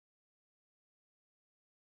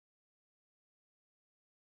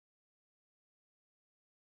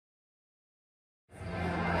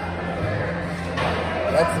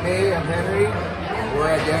Hey, I'm Henry.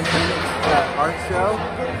 We're at Danny Minnick's art show,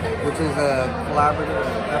 which is a collaborative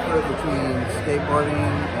effort between skateboarding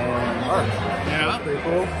and art. Yeah. That's pretty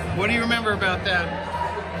cool. What do you remember about that?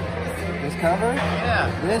 This cover?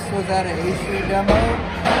 Yeah. This was at an A Street demo,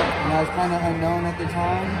 and I was kind of unknown at the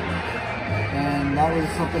time, and that was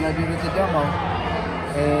something I did at the demo.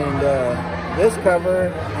 And this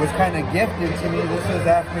cover was kind of gifted to me. This was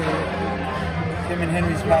after Tim and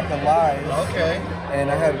Henry's Pack of Lies. Okay. And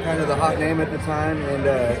I had kind of the hot name at the time,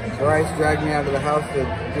 and Bryce dragged me out of the house to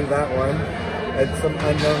do that one at some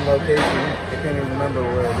unknown location. I can't even remember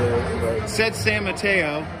where it is. But It said San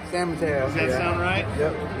Mateo. San Mateo. Does that sound right?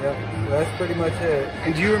 Yep. So that's pretty much it.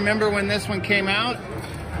 And do you remember when this one came out?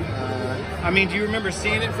 I mean, do you remember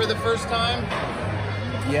seeing it for the first time?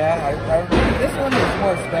 Yeah, this one is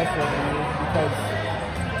more special to me because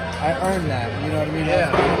I earned that. You know what I mean?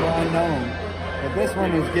 Yeah. That's kind of unknown. But this one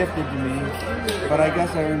is gifted to me, but I guess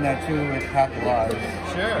I earned that too with Pack of Lies.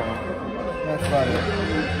 Sure. That's about it.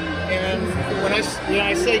 And when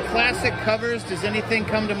I say classic covers, does anything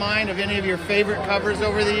come to mind of any of your favorite covers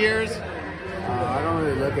over the years? I don't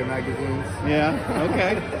really look at magazines. Yeah,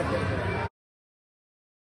 okay.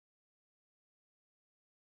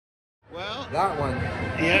 Well, That one.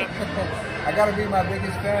 yeah. I gotta be my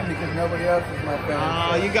biggest fan because nobody else is my fan.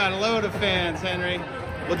 Oh, you got a load of fans, Henry.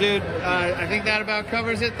 Well, dude, I think that about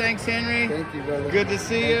covers it. Thanks, Henry. Thank you, brother. Good to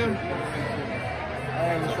see you. All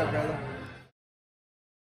right, what's up, brother?